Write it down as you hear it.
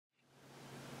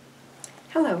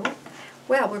Hello.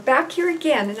 Well, we're back here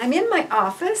again, and I'm in my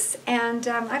office, and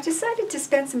I've decided to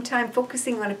spend some time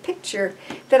focusing on a picture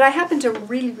that I happen to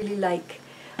really like.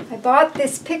 I bought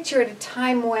this picture at a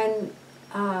time when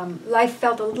life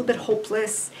felt a little bit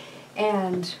hopeless,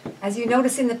 and as you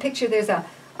notice in the picture, there's a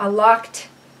locked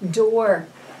door,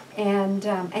 and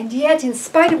yet, in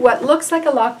spite of what looks like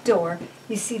a locked door,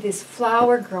 you see this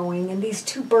flower growing and these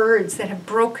two birds that have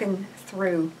broken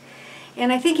through.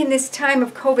 And I think in this time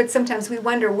of COVID, sometimes we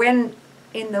wonder when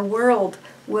in the world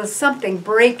will something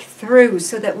break through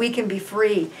so that we can be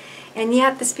free. And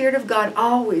yet the Spirit of God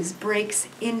always breaks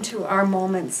into our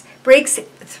moments, breaks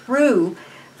through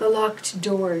the locked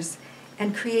doors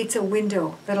and creates a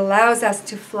window that allows us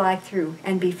to fly through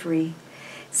and be free.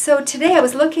 So today I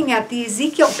was looking at the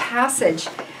Ezekiel passage,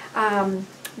 the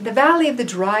Valley of the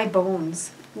Dry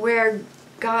Bones, where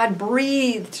God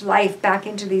breathed life back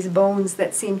into these bones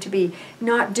that seem to be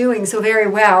not doing so very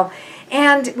well.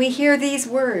 And we hear these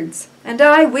words, "And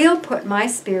I will put my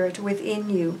spirit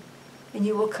within you, and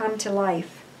you will come to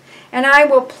life. And I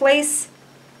will place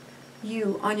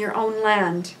you on your own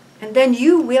land, and then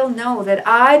you will know that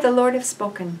I, the Lord, have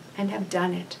spoken and have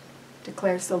done it,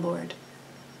 declares the Lord."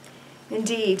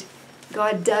 Indeed,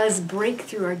 God does break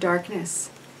through our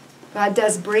darkness. God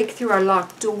does break through our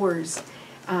locked doors.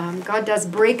 God does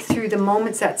break through the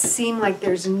moments that seem like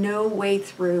there's no way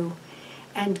through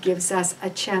and gives us a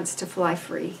chance to fly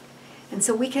free. And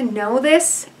so we can know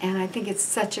this, and I think it's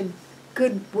such a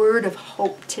good word of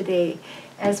hope today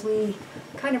as we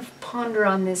kind of ponder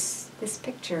on this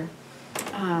picture.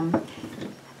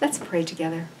 Let's pray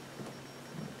together.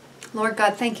 Lord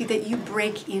God, thank you that you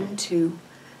break into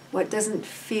what doesn't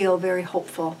feel very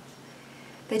hopeful,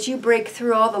 that you break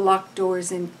through all the locked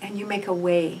doors and you make a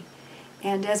way.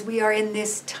 And as we are in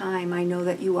this time, I know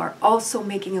that you are also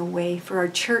making a way for our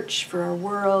church, for our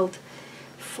world,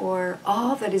 for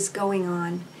all that is going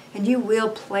on. And you will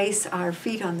place our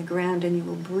feet on the ground and you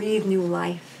will breathe new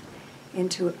life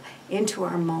into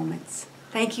our moments.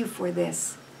 Thank you for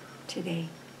this today.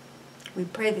 We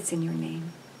pray this in your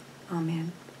name.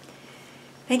 Amen.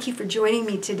 Thank you for joining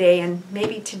me today. And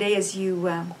maybe today as you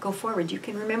go forward, you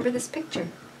can remember this picture.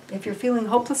 If you're feeling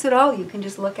hopeless at all, you can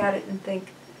just look at it and think,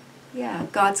 yeah,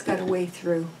 God's got a way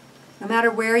through. No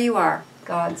matter where you are,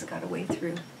 God's got a way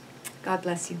through. God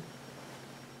bless you.